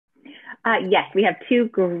Yes, we have two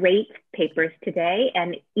great papers today,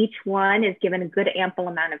 and each one is given a good ample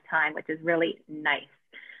amount of time, which is really nice.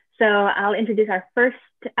 So I'll introduce our first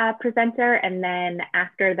presenter, and then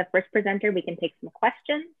after the first presenter, we can take some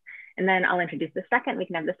questions. And then I'll introduce the second. We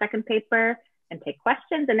can have the second paper and take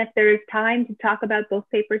questions. And if there's time to talk about both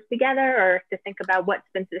papers together or to think about what's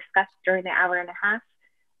been discussed during the hour and a half,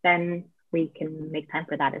 then we can make time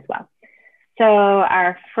for that as well. So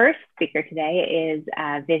our first speaker today is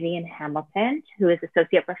Vivien Hamilton, who is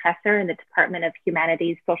Associate Professor in the Department of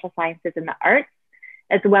Humanities, Social Sciences, and the Arts,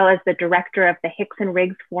 as well as the Director of the Hicks and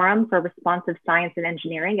Riggs Forum for Responsive Science and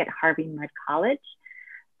Engineering at Harvey-Mudd College.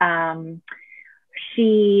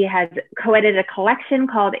 She has co-edited a collection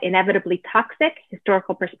called Inevitably Toxic: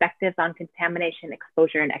 Historical Perspectives on Contamination,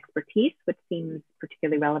 Exposure, and Expertise, which seems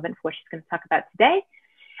particularly relevant for what she's going to talk about today.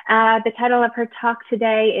 The title of her talk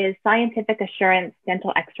today is Scientific Assurance,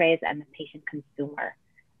 Dental X-rays, and the Patient Consumer.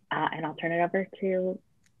 And I'll turn it over to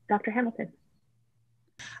Dr. Hamilton.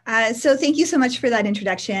 So thank you so much for that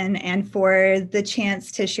introduction and for the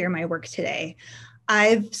chance to share my work today.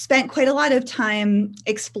 I've spent quite a lot of time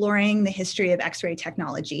exploring the history of X-ray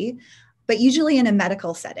technology, but usually in a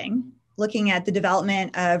medical setting, looking at the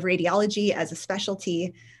development of radiology as a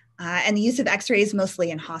specialty and the use of X-rays mostly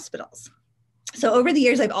in hospitals. So over the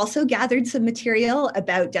years, I've also gathered some material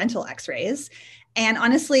about dental X-rays. And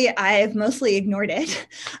honestly, I've mostly ignored it,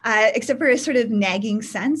 except for a sort of nagging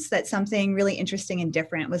sense that something really interesting and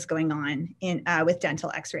different was going on with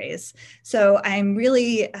dental X-rays. So I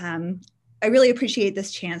really appreciate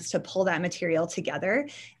this chance to pull that material together.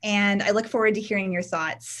 And I look forward to hearing your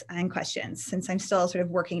thoughts and questions, since I'm still sort of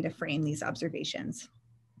working to frame these observations.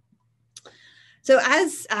 So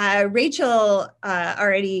as Rachel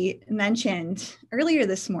already mentioned earlier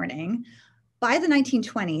this morning, by the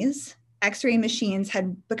 1920s, X-ray machines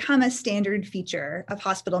had become a standard feature of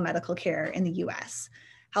hospital medical care in the US,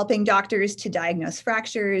 helping doctors to diagnose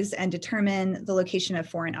fractures and determine the location of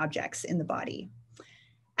foreign objects in the body.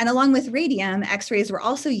 And along with radium, X-rays were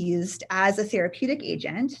also used as a therapeutic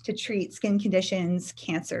agent to treat skin conditions,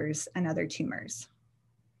 cancers, and other tumors.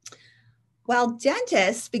 While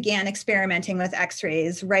dentists began experimenting with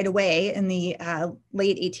X-rays right away in the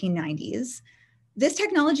late 1890s, this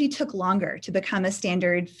technology took longer to become a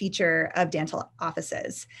standard feature of dental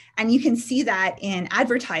offices. And you can see that in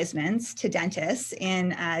advertisements to dentists in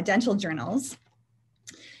dental journals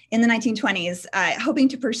in the 1920s, hoping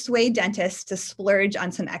to persuade dentists to splurge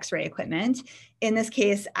on some X-ray equipment, in this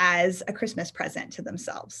case as a Christmas present to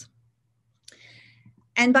themselves.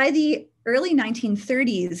 And by the early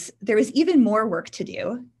 1930s, there was even more work to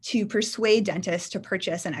do to persuade dentists to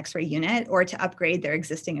purchase an X-ray unit or to upgrade their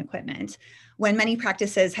existing equipment, when many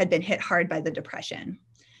practices had been hit hard by the Depression.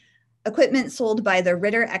 Equipment sold by the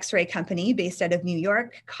Ritter X-ray Company, based out of New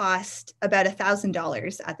York, cost about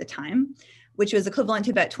 $1,000 at the time, which was equivalent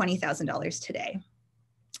to about $20,000 today.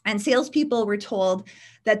 And salespeople were told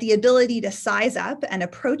that the ability to size up and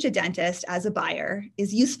approach a dentist as a buyer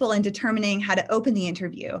is useful in determining how to open the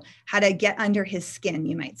interview, how to get under his skin,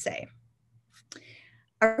 you might say.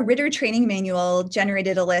 Our Ritter training manual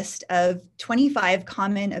generated a list of 25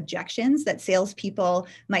 common objections that salespeople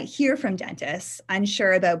might hear from dentists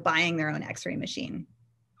unsure about buying their own X-ray machine,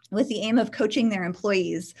 with the aim of coaching their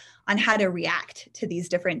employees on how to react to these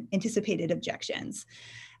different anticipated objections.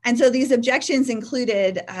 And so these objections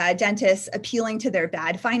included dentists appealing to their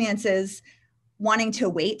bad finances, wanting to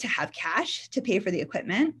wait to have cash to pay for the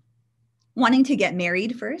equipment, wanting to get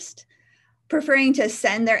married first, preferring to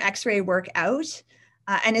send their X-ray work out.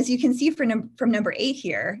 And as you can see from number 8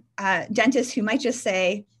 here, dentists who might just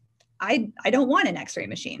say, I don't want an X-ray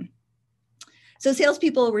machine. So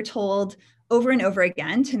salespeople were told over and over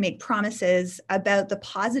again to make promises about the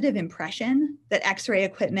positive impression that X-ray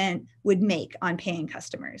equipment would make on paying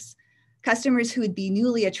customers, customers who would be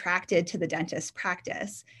newly attracted to the dentist's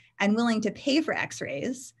practice and willing to pay for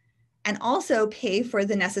X-rays and also pay for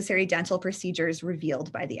the necessary dental procedures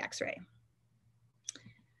revealed by the X-ray.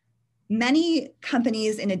 Many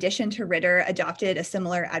companies, in addition to Ritter, adopted a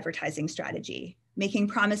similar advertising strategy, making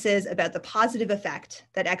promises about the positive effect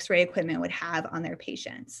that X-ray equipment would have on their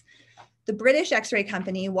patients. The British X-ray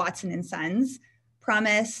company, Watson & Sons,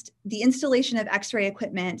 promised the installation of X-ray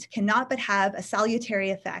equipment cannot but have a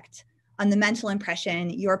salutary effect on the mental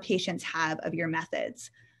impression your patients have of your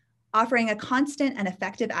methods, offering a constant and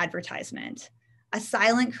effective advertisement, a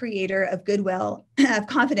silent creator of goodwill, of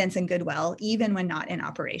confidence and goodwill, even when not in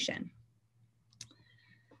operation.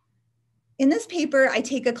 In this paper, I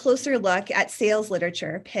take a closer look at sales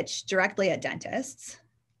literature pitched directly at dentists,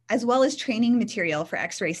 as well as training material for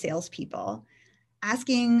X-ray salespeople,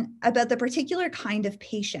 asking about the particular kind of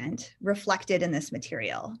patient reflected in this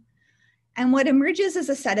material. And what emerges is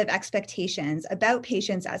a set of expectations about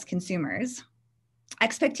patients as consumers,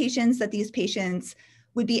 expectations that these patients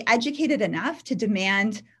would be educated enough to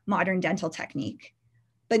demand modern dental technique,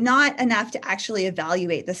 but not enough to actually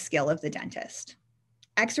evaluate the skill of the dentist.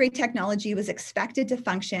 X-ray technology was expected to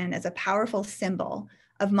function as a powerful symbol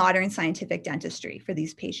of modern scientific dentistry for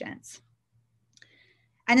these patients.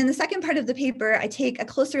 And in the second part of the paper, I take a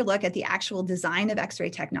closer look at the actual design of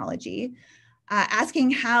X-ray technology,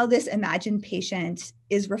 asking how this imagined patient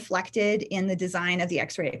is reflected in the design of the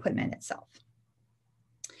X-ray equipment itself.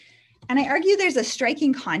 And I argue there's a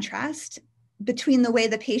striking contrast between the way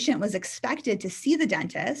the patient was expected to see the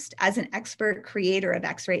dentist as an expert creator of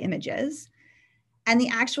X-ray images and the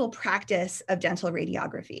actual practice of dental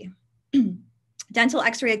radiography. Dental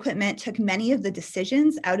X-ray equipment took many of the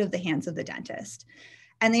decisions out of the hands of the dentist,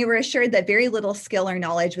 and they were assured that very little skill or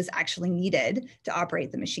knowledge was actually needed to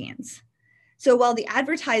operate the machines. So while the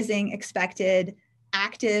advertising expected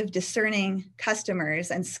active, discerning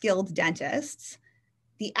customers and skilled dentists,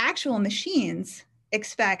 the actual machines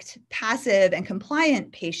expect passive and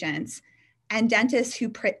compliant patients and dentists who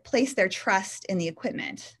place their trust in the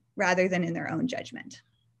equipment rather than in their own judgment.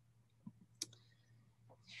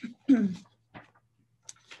 The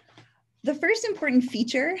first important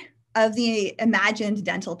feature of the imagined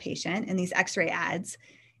dental patient in these X-ray ads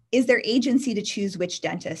is their agency to choose which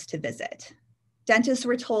dentist to visit. Dentists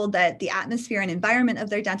were told that the atmosphere and environment of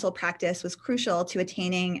their dental practice was crucial to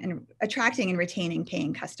attracting and retaining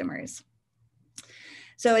paying customers.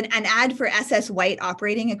 So an ad for SS White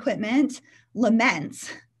operating equipment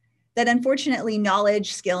laments that unfortunately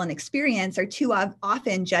knowledge, skill, and experience are too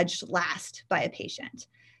often judged last by a patient.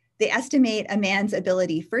 They estimate a man's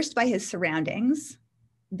ability first by his surroundings,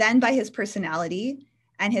 then by his personality,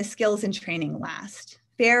 and his skills and training last.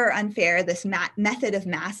 Fair or unfair, this method of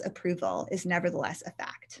mass approval is nevertheless a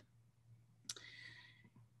fact.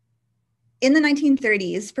 In the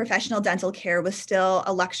 1930s, professional dental care was still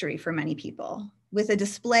a luxury for many people, with a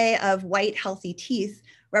display of white, healthy teeth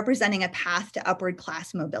representing a path to upward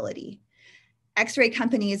class mobility. X-ray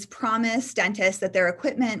companies promised dentists that their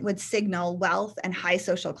equipment would signal wealth and high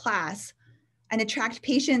social class and attract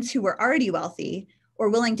patients who were already wealthy or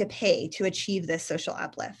willing to pay to achieve this social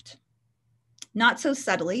uplift. Not so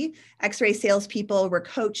subtly, X-ray salespeople were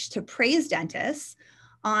coached to praise dentists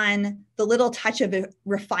on the little touch of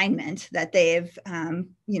refinement that they've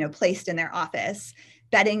placed in their office,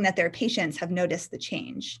 betting that their patients have noticed the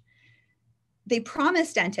change. They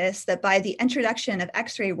promise dentists that by the introduction of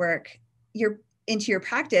X-ray work into your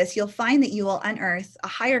practice, you'll find that you will unearth a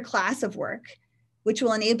higher class of work, which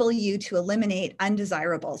will enable you to eliminate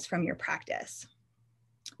undesirables from your practice.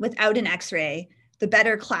 Without an X-ray, the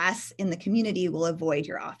better class in the community will avoid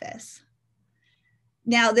your office.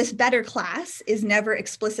 Now, this better class is never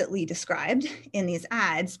explicitly described in these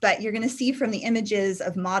ads, but you're going to see from the images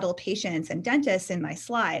of model patients and dentists in my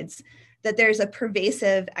slides that there's a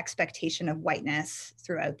pervasive expectation of whiteness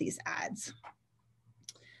throughout these ads.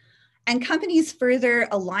 And companies further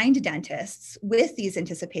aligned dentists with these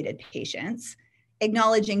anticipated patients,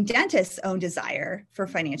 acknowledging dentists' own desire for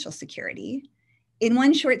financial security. In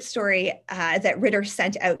one short story that Ritter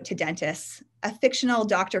sent out to dentists, a fictional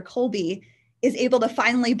Dr. Colby is able to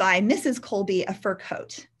finally buy Mrs. Colby a fur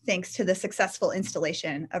coat, thanks to the successful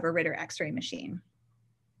installation of a Ritter X-ray machine.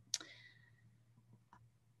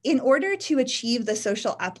 In order to achieve the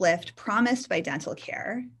social uplift promised by dental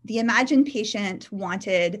care, the imagined patient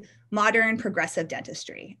wanted modern progressive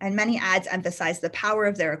dentistry, and many ads emphasize the power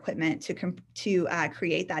of their equipment to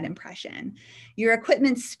create that impression. Your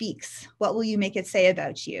equipment speaks. What will you make it say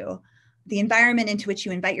about you? The environment into which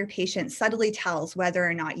you invite your patient subtly tells whether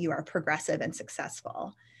or not you are progressive and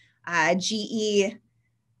successful. GE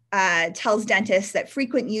tells dentists that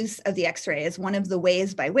frequent use of the X-ray is one of the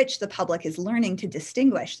ways by which the public is learning to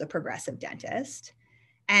distinguish the progressive dentist.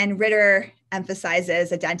 And Ritter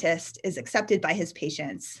emphasizes a dentist is accepted by his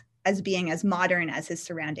patients as being as modern as his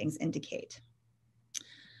surroundings indicate.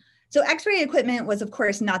 So X-ray equipment was, of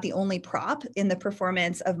course, not the only prop in the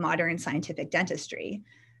performance of modern scientific dentistry.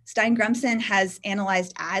 Stein-Grumson has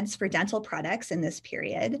analyzed ads for dental products in this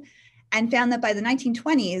period and found that by the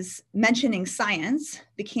 1920s, mentioning science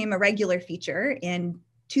became a regular feature in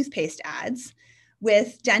toothpaste ads,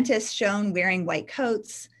 with dentists shown wearing white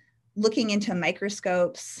coats, looking into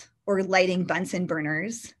microscopes, or lighting Bunsen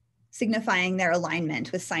burners, signifying their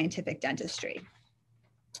alignment with scientific dentistry.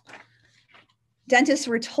 Dentists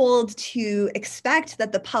were told to expect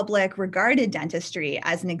that the public regarded dentistry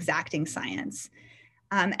as an exacting science.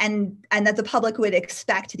 and that the public would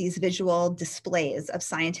expect these visual displays of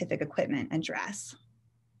scientific equipment and dress.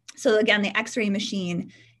 So again, the X-ray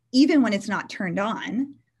machine, even when it's not turned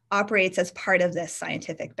on, operates as part of this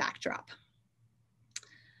scientific backdrop.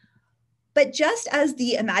 But just as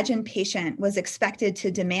the imagined patient was expected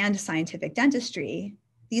to demand scientific dentistry,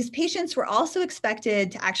 these patients were also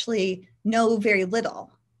expected to actually know very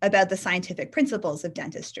little about the scientific principles of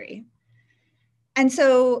dentistry. And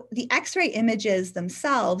so the X-ray images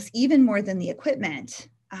themselves, even more than the equipment,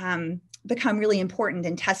 become really important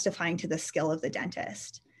in testifying to the skill of the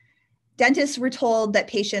dentist. Dentists were told that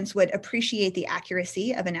patients would appreciate the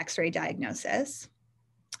accuracy of an X-ray diagnosis,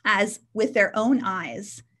 as with their own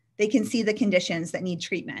eyes, they can see the conditions that need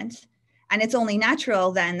treatment. And it's only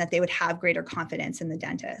natural then that they would have greater confidence in the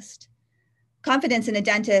dentist. Confidence in a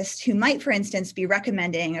dentist who might, for instance, be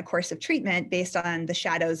recommending a course of treatment based on the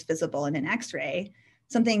shadows visible in an X-ray,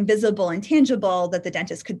 something visible and tangible that the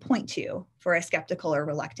dentist could point to for a skeptical or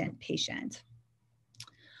reluctant patient.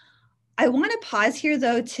 I want to pause here,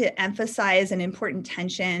 though, to emphasize an important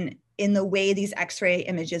tension in the way these X-ray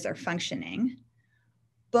images are functioning,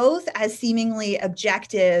 both as seemingly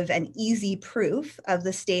objective and easy proof of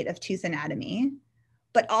the state of tooth anatomy,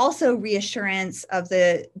 but also reassurance of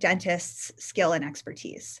the dentist's skill and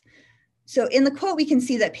expertise. So in the quote, we can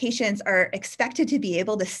see that patients are expected to be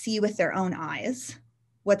able to see with their own eyes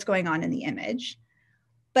what's going on in the image.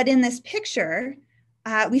 But in this picture,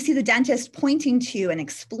 we see the dentist pointing to and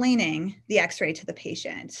explaining the X-ray to the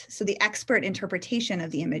patient. So the expert interpretation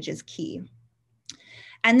of the image is key.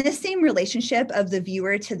 And this same relationship of the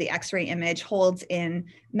viewer to the X-ray image holds in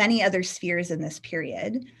many other spheres in this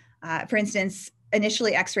period. For instance,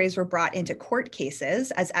 initially X-rays were brought into court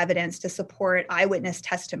cases as evidence to support eyewitness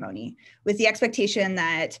testimony, with the expectation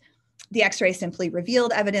that the X-ray simply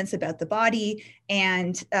revealed evidence about the body,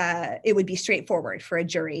 and it would be straightforward for a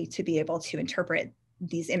jury to be able to interpret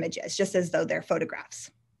these images, just as though they're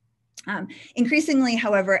photographs. Increasingly,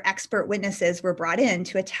 however, expert witnesses were brought in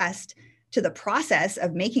to attest to the process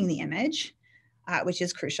of making the image, which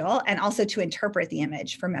is crucial, and also to interpret the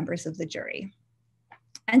image for members of the jury.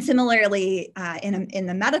 And similarly, in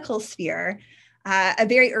the medical sphere, a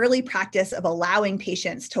very early practice of allowing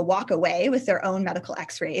patients to walk away with their own medical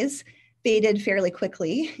X-rays faded fairly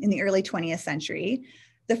quickly in the early 20th century.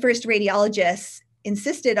 The first radiologists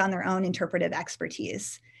insisted on their own interpretive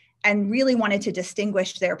expertise and really wanted to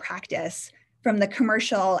distinguish their practice from the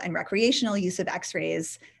commercial and recreational use of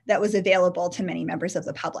X-rays that was available to many members of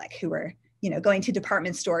the public who were, going to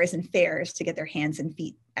department stores and fairs to get their hands and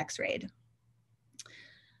feet X-rayed.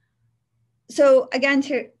 So again,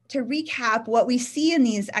 to recap, what we see in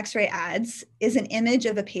these X-ray ads is an image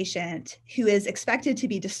of a patient who is expected to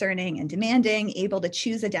be discerning and demanding, able to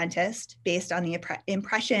choose a dentist based on the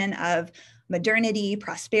impression of modernity,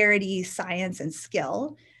 prosperity, science, and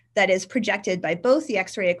skill that is projected by both the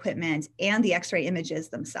X-ray equipment and the X-ray images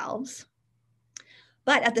themselves.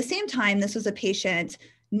 But at the same time, this was a patient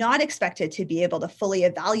not expected to be able to fully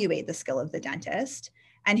evaluate the skill of the dentist,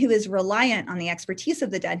 and who is reliant on the expertise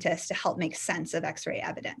of the dentist to help make sense of X-ray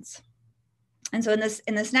evidence. And so in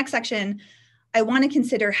this next section, I want to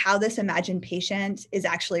consider how this imagined patient is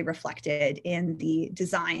actually reflected in the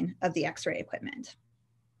design of the X-ray equipment.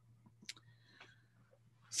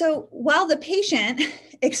 So while the patient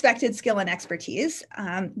expected skill and expertise,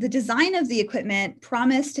 the design of the equipment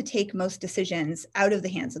promised to take most decisions out of the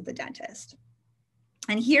hands of the dentist.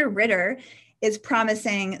 And here Ritter is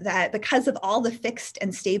promising that because of all the fixed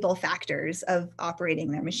and stable factors of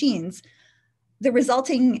operating their machines, the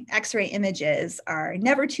resulting X-ray images are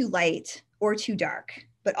never too light or too dark,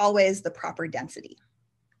 but always the proper density.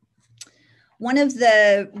 One of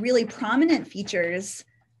the really prominent features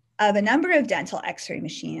of a number of dental X-ray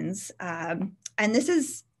machines, and this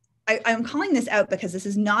is, I'm calling this out because this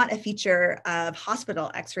is not a feature of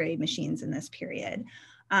hospital X-ray machines in this period,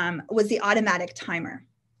 was the automatic timer,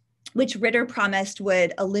 which Ritter promised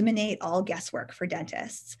would eliminate all guesswork for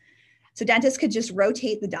dentists. So dentists could just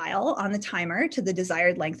rotate the dial on the timer to the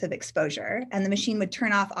desired length of exposure, and the machine would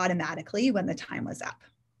turn off automatically when the time was up.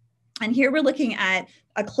 And here we're looking at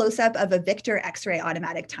a close-up of a Victor X-ray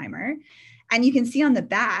automatic timer. And you can see on the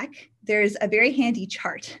back, there's a very handy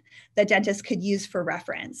chart that dentists could use for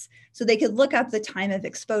reference. So they could look up the time of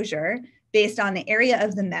exposure based on the area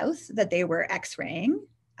of the mouth that they were X-raying.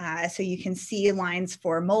 So you can see lines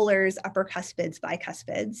for molars, upper cuspids,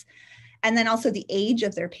 bicuspids, and then also the age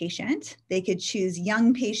of their patient. They could choose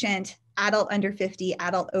young patient, adult under 50,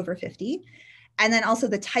 adult over 50, and then also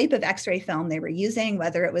the type of X-ray film they were using,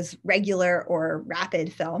 whether it was regular or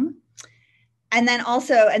rapid film. And then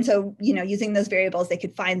also, and so, using those variables, they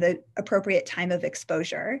could find the appropriate time of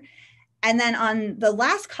exposure. And then on the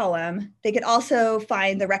last column, they could also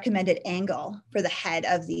find the recommended angle for the head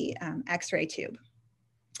of the X-ray tube.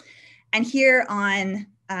 And here on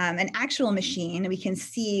an actual machine, we can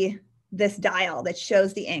see this dial that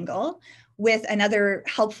shows the angle with another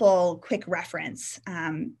helpful quick reference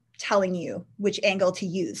telling you which angle to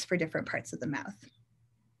use for different parts of the mouth.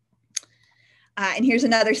 And here's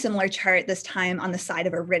another similar chart, this time on the side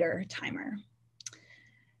of a Ritter timer.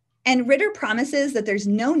 And Ritter promises that there's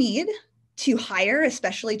no need to hire a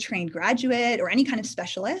specially trained graduate or any kind of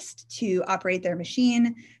specialist to operate their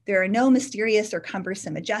machine. There are no mysterious or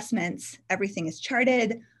cumbersome adjustments. Everything is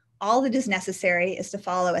charted. All that is necessary is to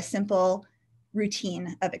follow a simple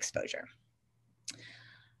routine of exposure.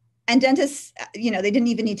 And dentists, they didn't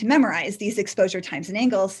even need to memorize these exposure times and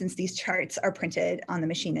angles, since these charts are printed on the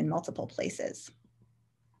machine in multiple places.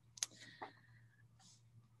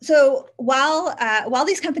 So while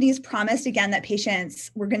these companies promised, again, that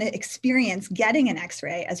patients were going to experience getting an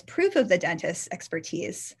X-ray as proof of the dentist's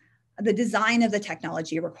expertise, the design of the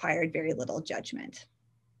technology required very little judgment.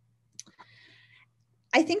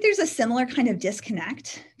 I think there's a similar kind of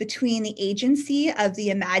disconnect between the agency of the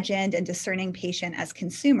imagined and discerning patient as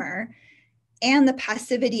consumer and the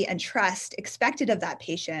passivity and trust expected of that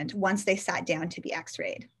patient once they sat down to be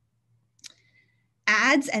X-rayed.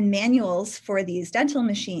 Ads and manuals for these dental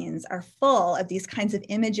machines are full of these kinds of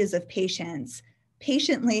images of patients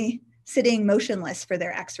patiently sitting motionless for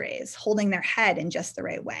their X-rays, holding their head in just the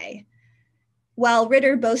right way. While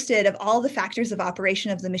Ritter boasted of all the factors of operation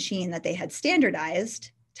of the machine that they had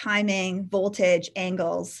standardized, timing, voltage,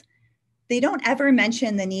 angles, they don't ever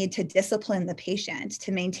mention the need to discipline the patient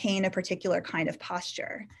to maintain a particular kind of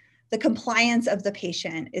posture. The compliance of the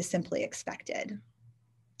patient is simply expected.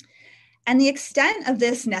 And the extent of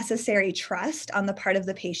this necessary trust on the part of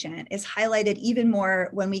the patient is highlighted even more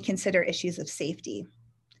when we consider issues of safety.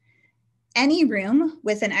 Any room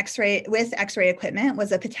with X-ray equipment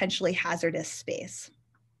was a potentially hazardous space.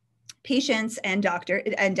 Patients and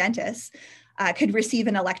dentists could receive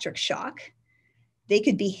an electric shock. They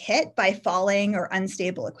could be hit by falling or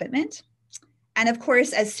unstable equipment. And of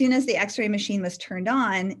course, as soon as the X-ray machine was turned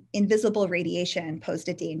on, invisible radiation posed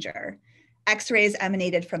a danger. X-rays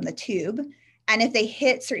emanated from the tube. And if they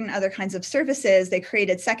hit certain other kinds of surfaces, they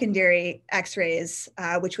created secondary X-rays,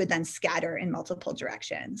 which would then scatter in multiple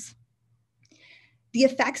directions. The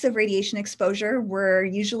effects of radiation exposure were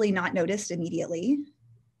usually not noticed immediately.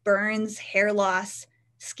 Burns, hair loss,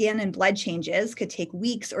 skin and blood changes could take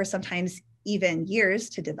weeks or sometimes even years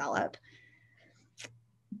to develop.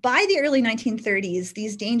 By the early 1930s,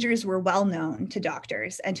 these dangers were well known to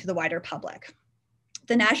doctors and to the wider public.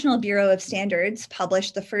 The National Bureau of Standards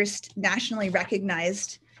published the first nationally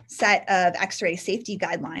recognized set of X-ray safety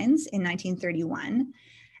guidelines in 1931.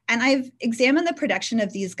 And I've examined the production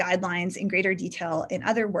of these guidelines in greater detail in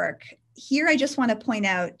other work. Here, I just want to point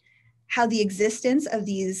out how the existence of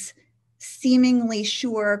these seemingly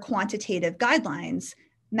sure quantitative guidelines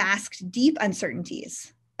masked deep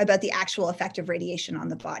uncertainties about the actual effect of radiation on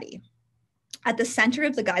the body. At the center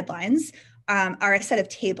of the guidelines are a set of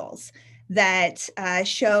tables that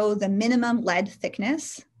show the minimum lead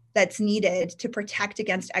thickness that's needed to protect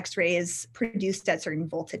against X-rays produced at certain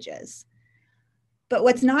voltages. But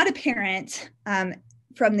what's not apparent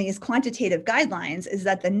from these quantitative guidelines is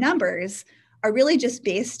that the numbers are really just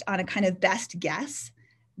based on a kind of best guess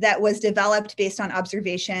that was developed based on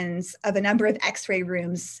observations of a number of X-ray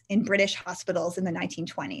rooms in British hospitals in the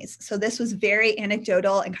 1920s. So this was very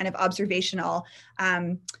anecdotal and kind of observational.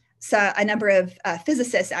 So a number of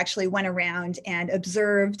physicists actually went around and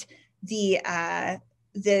observed the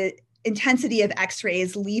intensity of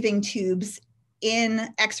X-rays leaving tubes in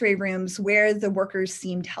X-ray rooms where the workers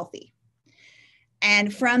seemed healthy.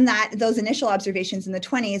 And from those initial observations in the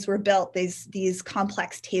 20s were built these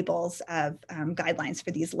complex tables of guidelines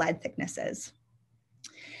for these lead thicknesses.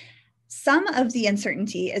 Some of the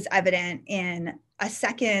uncertainty is evident in a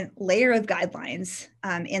second layer of guidelines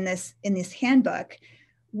in this handbook,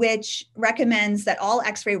 which recommends that all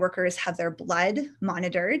X-ray workers have their blood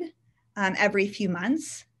monitored every few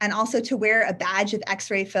months, and also to wear a badge of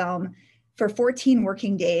X-ray film for 14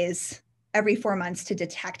 working days every 4 months to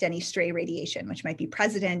detect any stray radiation, which might be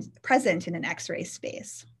present in an X-ray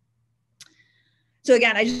space. So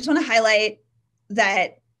again, I just want to highlight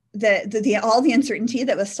that all the uncertainty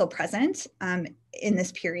that was still present in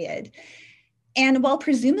this period. And while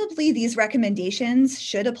presumably these recommendations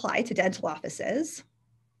should apply to dental offices,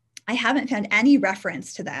 I haven't found any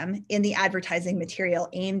reference to them in the advertising material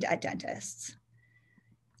aimed at dentists.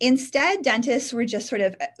 Instead, dentists were just sort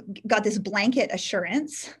of got this blanket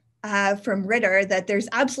assurance from Ritter that there's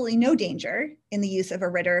absolutely no danger in the use of a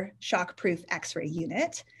Ritter shockproof X-ray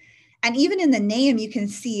unit. And even in the name, you can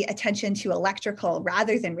see attention to electrical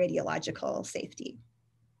rather than radiological safety.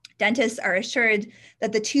 Dentists are assured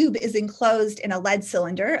that the tube is enclosed in a lead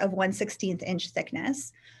cylinder of 1/16 inch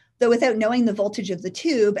thickness, though without knowing the voltage of the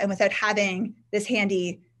tube and without having this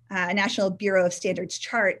handy National Bureau of Standards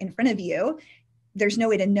chart in front of you, there's no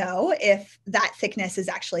way to know if that thickness is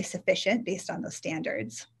actually sufficient based on those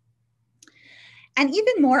standards. And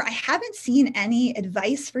even more, I haven't seen any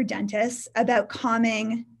advice for dentists about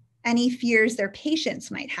calming any fears their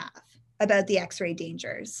patients might have about the X-ray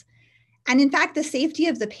dangers. And in fact, the safety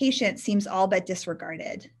of the patient seems all but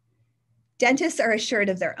disregarded. Dentists are assured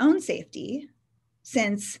of their own safety,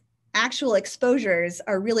 since actual exposures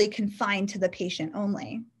are really confined to the patient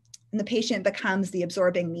only, and the patient becomes the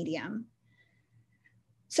absorbing medium.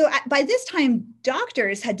 So by this time,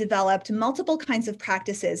 doctors had developed multiple kinds of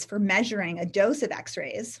practices for measuring a dose of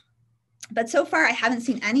X-rays. But so far, I haven't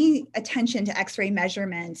seen any attention to X-ray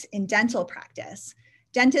measurement in dental practice.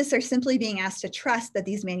 Dentists are simply being asked to trust that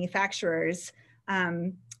these manufacturers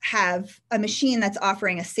have a machine that's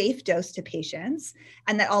offering a safe dose to patients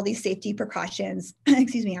and that all these safety precautions,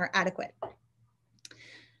 are adequate.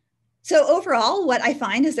 So overall, what I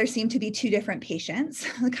find is there seem to be two different patients,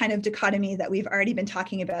 the kind of dichotomy that we've already been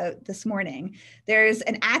talking about this morning. There's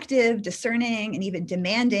an active, discerning, and even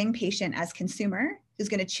demanding patient as consumer who's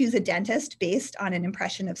going to choose a dentist based on an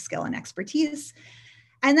impression of skill and expertise.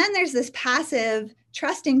 And then there's this passive,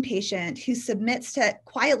 trusting patient who submits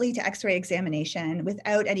quietly to X-ray examination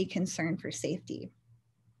without any concern for safety.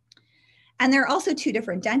 And there are also two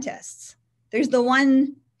different dentists. There's the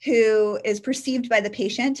one who is perceived by the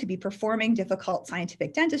patient to be performing difficult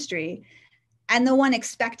scientific dentistry, and the one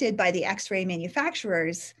expected by the X-ray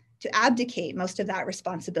manufacturers to abdicate most of that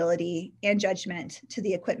responsibility and judgment to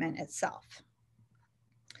the equipment itself.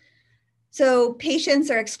 So patients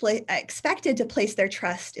are expected to place their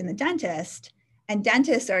trust in the dentist, and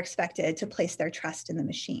dentists are expected to place their trust in the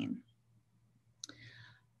machine.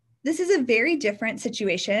 This is a very different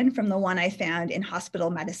situation from the one I found in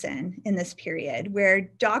hospital medicine in this period, where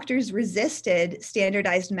doctors resisted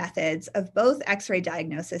standardized methods of both X-ray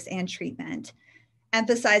diagnosis and treatment,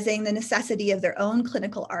 emphasizing the necessity of their own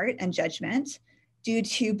clinical art and judgment due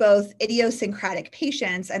to both idiosyncratic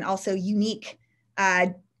patients and also unique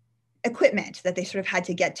equipment that they sort of had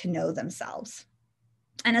to get to know themselves.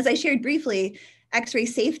 And as I shared briefly, X-ray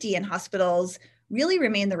safety in hospitals really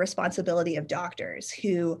remained the responsibility of doctors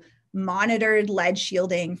who monitored lead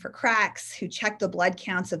shielding for cracks, who checked the blood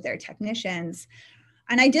counts of their technicians.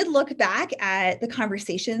 And I did look back at the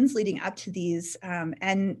conversations leading up to these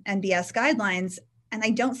NBS guidelines, and I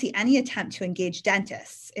don't see any attempt to engage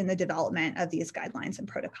dentists in the development of these guidelines and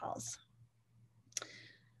protocols.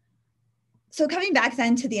 So coming back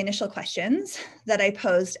then to the initial questions that I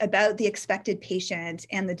posed about the expected patient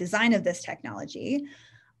and the design of this technology,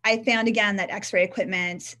 I found again that X-ray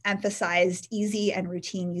equipment emphasized easy and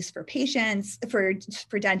routine use for patients,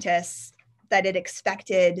 for dentists, that it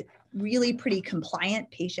expected really pretty compliant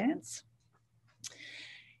patients.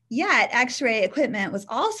 Yet X-ray equipment was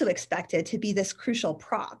also expected to be this crucial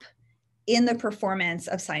prop in the performance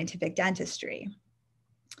of scientific dentistry.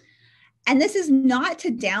 And this is not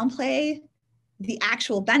to downplay the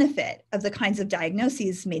actual benefit of the kinds of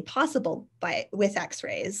diagnoses made possible with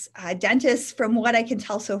X-rays. Dentists, from what I can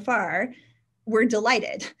tell so far, were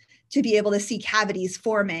delighted to be able to see cavities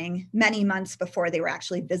forming many months before they were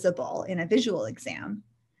actually visible in a visual exam.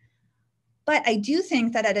 But I do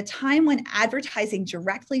think that at a time when advertising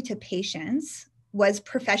directly to patients was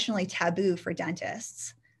professionally taboo for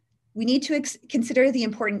dentists, we need to consider the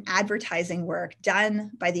important advertising work done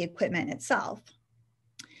by the equipment itself.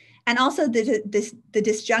 And also the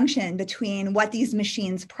disjunction between what these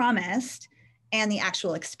machines promised and the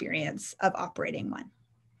actual experience of operating one.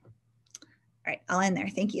 All right, I'll end there.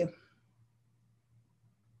 Thank you.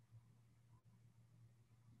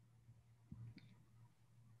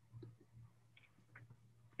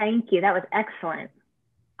 Thank you. That was excellent.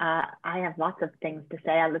 I have lots of things to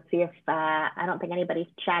say. Let's see if, I don't think anybody's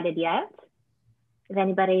chatted yet. If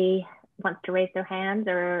anybody wants to raise their hands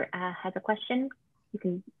or has a question, you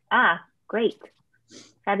can. Great.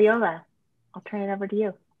 Fabiola, I'll turn it over to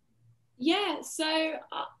you. Yeah, so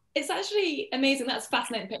it's actually amazing. That's a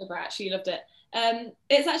fascinating paper. I actually loved it.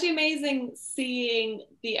 It's actually amazing seeing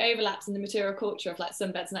the overlaps in the material culture of like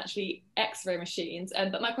sunbeds and actually X-ray machines.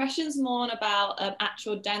 But my question's more about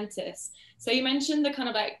actual dentists. So you mentioned the kind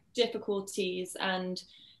of like difficulties and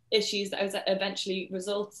issues that eventually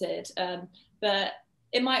resulted. But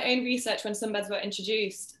in my own research, when sunbeds were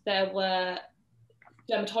introduced, there were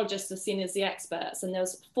dermatologists were seen as the experts, and there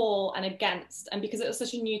was for and against. And because it was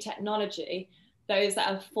such a new technology, those that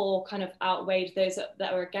are for kind of outweighed those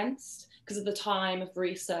that were against, because of the time of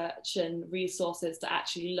research and resources to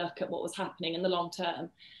actually look at what was happening in the long term.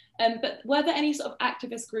 But were there any sort of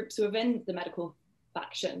activist groups within the medical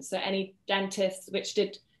faction? So any dentists which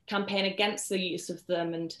did campaign against the use of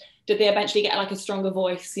them, and did they eventually get like a stronger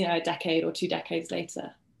voice, you know, a decade or 2 decades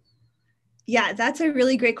later? Yeah, that's a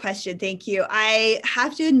really great question. Thank you. I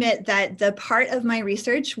have to admit that the part of my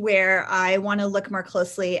research where I want to look more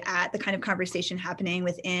closely at the kind of conversation happening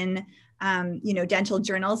within, you know, dental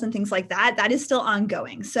journals and things like that, that is still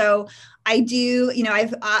ongoing. So I do, you know,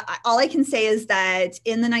 all I can say is that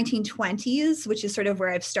in the 1920s, which is sort of where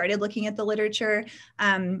I've started looking at the literature,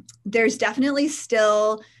 there's definitely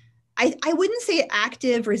still, I wouldn't say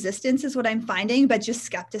active resistance is what I'm finding, but just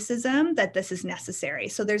skepticism that this is necessary.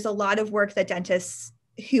 So there's a lot of work that dentists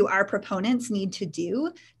who are proponents need to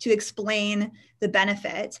do to explain the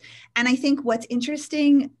benefit. And I think what's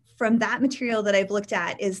interesting from that material that I've looked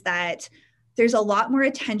at is that there's a lot more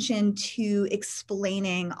attention to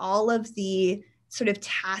explaining all of the sort of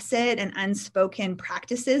tacit and unspoken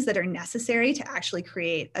practices that are necessary to actually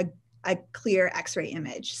create a clear X-ray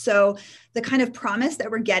image. So the kind of promise that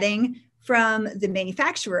we're getting from the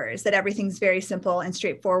manufacturers that everything's very simple and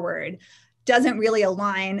straightforward doesn't really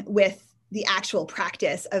align with the actual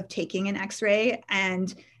practice of taking an X-ray.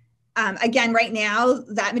 And again, right now,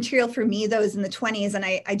 that material for me, though, is in the 20s, and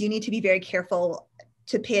I do need to be very careful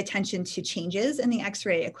to pay attention to changes in the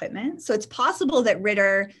X-ray equipment. So it's possible that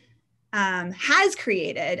Ritter has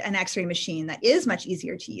created an X-ray machine that is much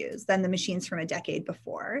easier to use than the machines from a decade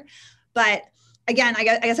before. But again, I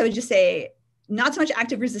guess I would just say not so much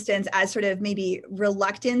active resistance as sort of maybe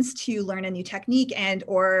reluctance to learn a new technique and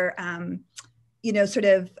or, you know, sort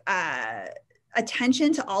of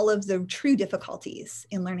attention to all of the true difficulties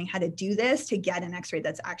in learning how to do this to get an X-ray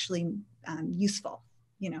that's actually useful,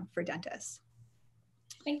 you know, for dentists.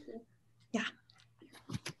 Thank you. Yeah.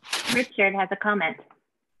 Richard has a comment.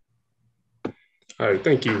 All right,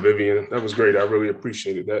 thank you, Vivien. That was great. I really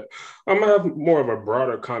appreciated that. I have more of a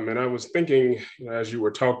broader comment. I was thinking, you know, as you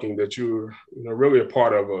were talking, that you were, you know, really a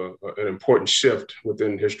part of an important shift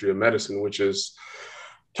within history of medicine, which is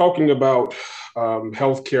talking about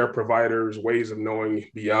healthcare providers' ways of knowing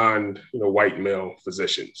beyond, you know, white male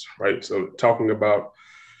physicians, right? So talking about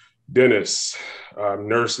dentists,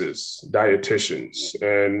 nurses, dietitians,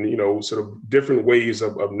 and, you know, sort of different ways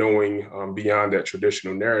of knowing beyond that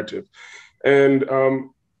traditional narrative. And,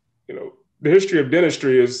 you know, the history of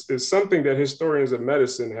dentistry is something that historians of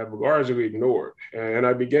medicine have largely ignored. And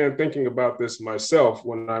I began thinking about this myself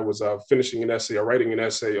when I was finishing an essay or writing an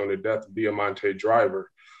essay on the death of Diamante Driver,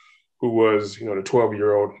 who was, you know, the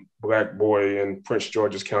 12-year-old Black boy in Prince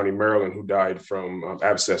George's County, Maryland, who died from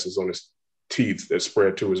abscesses on his teeth that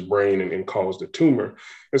spread to his brain and caused a tumor.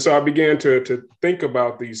 And so I began to think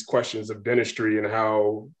about these questions of dentistry and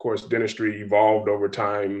how, of course, dentistry evolved over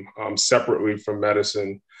time separately from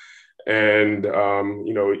medicine and,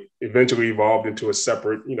 you know, eventually evolved into a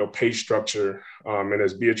separate, you know, pay structure. And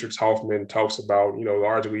as Beatrix Hoffman talks about, you know,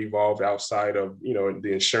 largely evolved outside of, you know,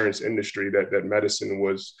 the insurance industry that medicine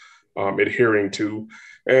was adhering to.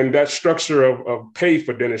 And that structure of pay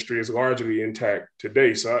for dentistry is largely intact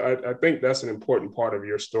today. So I think that's an important part of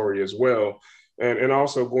your story as well. And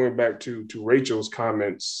also going back to Rachel's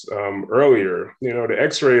comments earlier, you know, the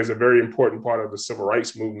X-ray is a very important part of the civil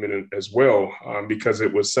rights movement as well, because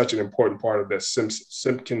it was such an important part of that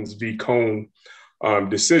Simpkins v. Cone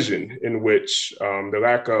decision in which the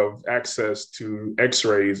lack of access to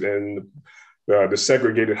X-rays and the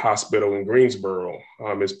segregated hospital in Greensboro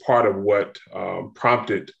is part of what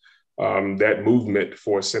prompted that movement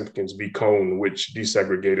for Simpkins v. Cone, which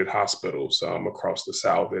desegregated hospitals across the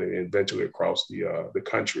South and eventually across the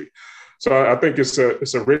country. So I think it's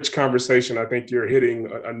a rich conversation. I think you're hitting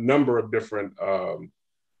a number of different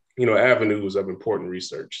you know, avenues of important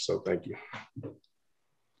research. So thank you.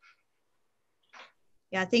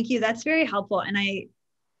 Yeah, thank you. That's very helpful. And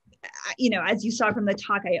you know, as you saw from the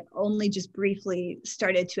talk, I only just briefly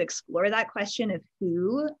started to explore that question of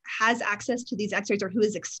who has access to these X-rays or who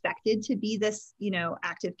is expected to be this, you know,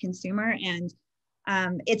 active consumer. And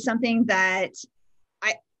it's something that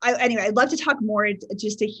anyway, I'd love to talk more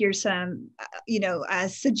just to hear some, you know,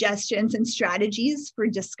 suggestions and strategies for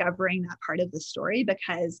discovering that part of the story,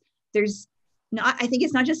 because there's I think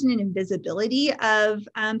it's not just an invisibility of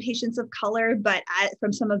patients of color, but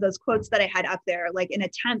from some of those quotes that I had up there, like an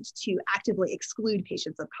attempt to actively exclude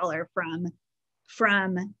patients of color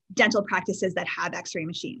from dental practices that have X-ray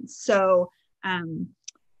machines. So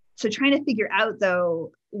So trying to figure out,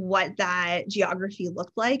 though, what that geography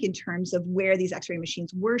looked like in terms of where these X-ray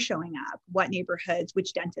machines were showing up, what neighborhoods,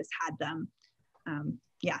 which dentists had them.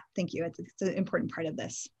 Yeah, thank you. It's an important part of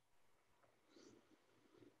this.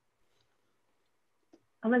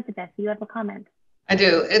 Elizabeth, you have a comment. I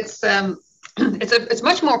do. It's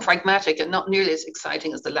much more pragmatic and not nearly as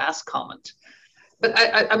exciting as the last comment. But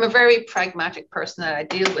I'm a very pragmatic person and I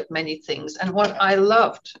deal with many things. And what I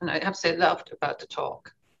loved, and I have to say loved about the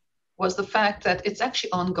talk, was the fact that it's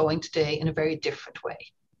actually ongoing today in a very different way.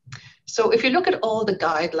 So if you look at all the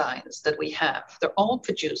guidelines that we have, they're all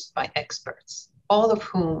produced by experts, all of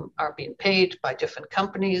whom are being paid by different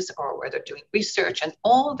companies or where they're doing research, and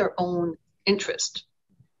all their own interest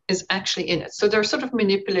is actually in it. So they're sort of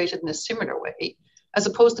manipulated in a similar way, as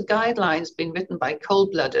opposed to guidelines being written by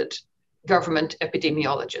cold-blooded government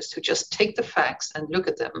epidemiologists who just take the facts and look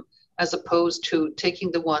at them, as opposed to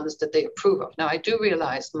taking the ones that they approve of. Now, I do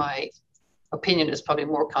realize my opinion is probably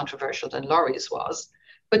more controversial than Laurie's was,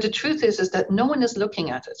 but the truth is that no one is looking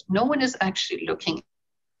at it. No one is actually looking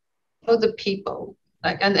at other people.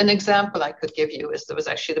 Like, and an example I could give you is there was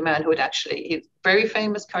actually the man who had actually, he's a very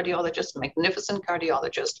famous cardiologist, magnificent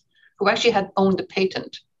cardiologist, who actually had owned a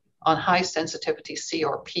patent on high sensitivity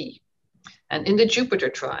CRP. And in the Jupiter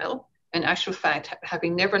trial, in actual fact,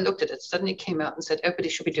 having never looked at it, suddenly came out and said everybody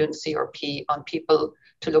should be doing CRP on people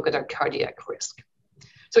to look at their cardiac risk.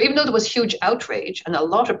 So even though there was huge outrage and a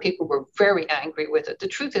lot of people were very angry with it, the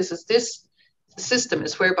truth is this system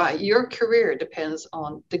is whereby your career depends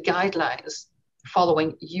on the guidelines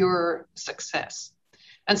following your success.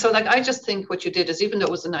 And so like, I just think what you did is, even though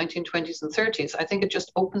it was the 1920s and 30s, I think it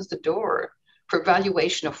just opens the door for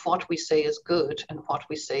valuation of what we say is good and what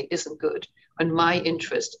we say isn't good, when my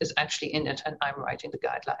interest is actually in it and I'm writing the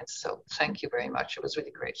guidelines. So thank you very much. It was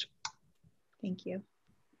really great. Thank you.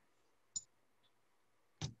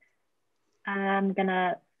 I'm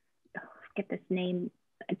gonna get this name,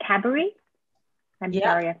 Cabaret. I'm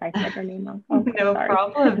sorry if I said her name wrong. Oh, no sorry.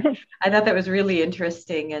 problem. I thought that was really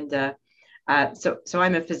interesting. And so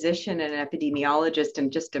I'm a physician and an epidemiologist,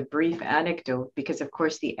 and just a brief anecdote, because of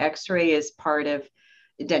course the X-ray is part of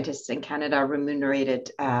dentists in Canada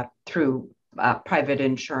remunerated through private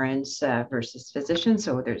insurance versus physicians.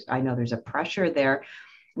 So I know there's a pressure there.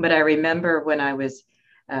 But I remember when I was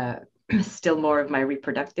still more of my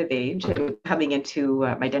reproductive age, coming into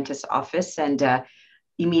my dentist's office and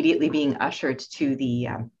immediately being ushered to the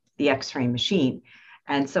X-ray machine.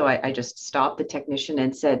 And so I just stopped the technician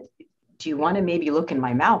and said, do you want to maybe look in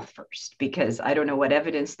my mouth first? Because I don't know what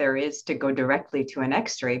evidence there is to go directly to an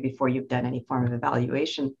X-ray before you've done any form of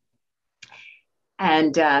evaluation.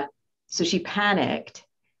 And so she panicked.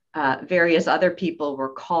 Various other people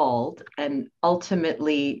were called, and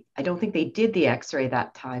ultimately, I don't think they did the X-ray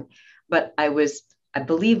that time, but I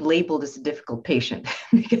believe, labeled as a difficult patient,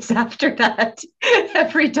 because after that,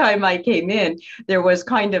 every time I came in, there was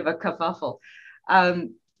kind of a kerfuffle.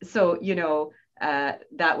 So, you know,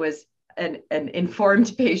 that was an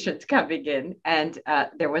informed patient coming in. And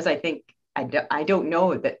there was, I think, I don't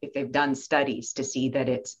know that if they've done studies to see that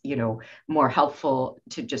it's, you know, more helpful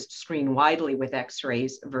to just screen widely with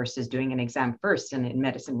X-rays versus doing an exam first. And in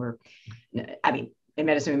medicine, in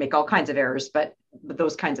medicine, we make all kinds of errors, but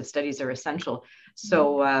those kinds of studies are essential.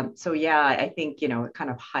 So, so yeah, I think, you know, it kind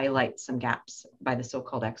of highlights some gaps by the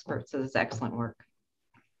so-called experts. So this is excellent work.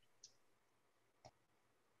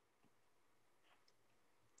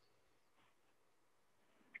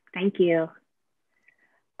 Thank you.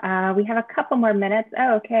 We have a couple more minutes.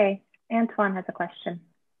 Oh, okay. Antoine has a question.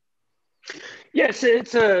 Yes,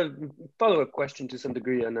 it's a follow-up question to some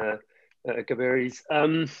degree on Cabaret's,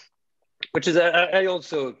 which is I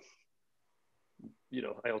also, you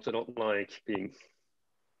know, I also don't like being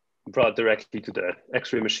brought directly to the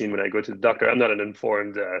X-ray machine when I go to the doctor. I'm not an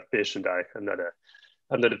informed patient. I'm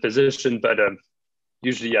not a physician, but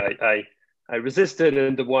usually I resist it.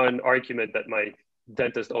 And the one argument that my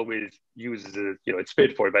dentist always uses is, you know, it's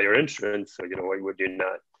paid for by your insurance, so, you know, why would you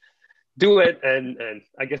not do it? And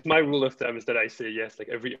I guess my rule of thumb is that I say yes like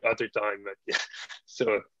every other time. But, yeah,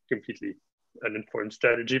 so completely uninformed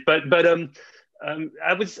strategy. But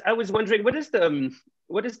I was wondering, what is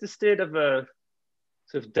the state of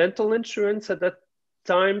sort of dental insurance at that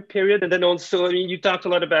time period? And then also, I mean, you talked a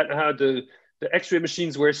lot about how the X-ray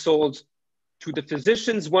machines were sold to the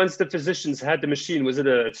physicians. Once the physicians had the machine, was it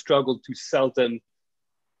a struggle to sell them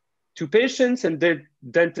to patients? And did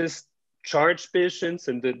dentists charge patients,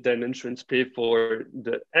 and did then insurance pay for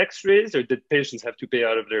the X-rays, or did patients have to pay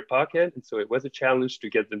out of their pocket? And so it was a challenge to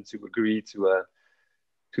get them to agree to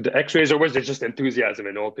the X-rays, or was it just enthusiasm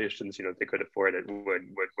and all patients, you know, they could afford it,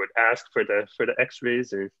 would ask for the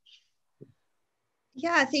X-rays? Or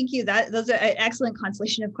Yeah, thank you. Those are an excellent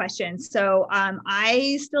constellation of questions. So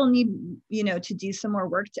I still need, to do some more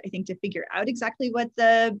work I think to figure out exactly what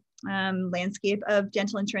the landscape of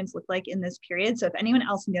dental insurance looked like in this period. So if anyone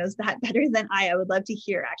else knows that better than I would love to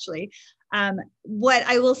hear actually. What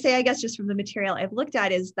I will say, I guess, just from the material I've looked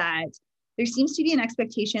at is that there seems to be an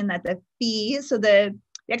expectation that the fee, so the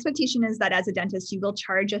expectation is that as a dentist, you will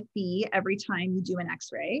charge a fee every time you do an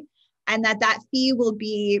x-ray, and that fee will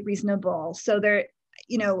be reasonable. So there,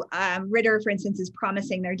 Ritter, for instance, is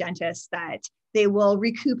promising their dentists that they will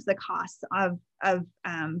recoup the costs of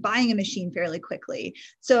buying a machine fairly quickly.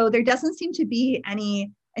 So there doesn't seem to be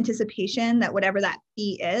any anticipation that whatever that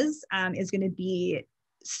fee is going to be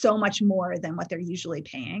so much more than what they're usually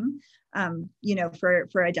paying,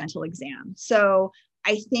 for a dental exam. So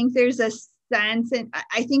I think there's a sense, and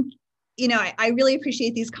I think, I really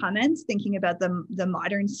appreciate these comments, thinking about the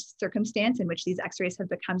modern circumstance in which these x-rays have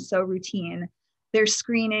become so routine. They're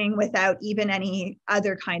screening without even any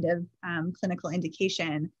other kind of clinical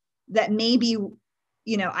indication, that maybe,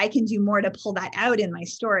 I can do more to pull that out in my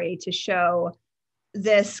story to show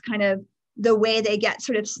this kind of the way they get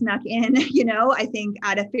sort of snuck in, I think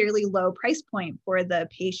at a fairly low price point for the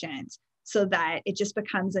patient, so that it just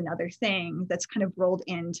becomes another thing that's kind of rolled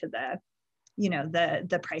into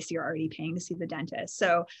the price you're already paying to see the dentist.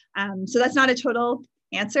 So that's not a total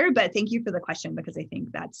answer, but thank you for the question, because I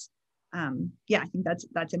think that's, I think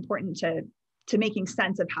that's important to making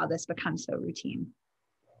sense of how this becomes so routine.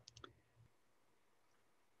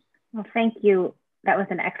 Well, thank you. That was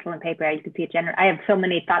an excellent paper. You could see it I have so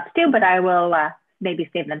many thoughts too, but I will maybe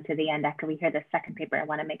save them to the end after we hear the second paper. I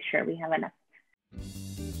want to make sure we have enough.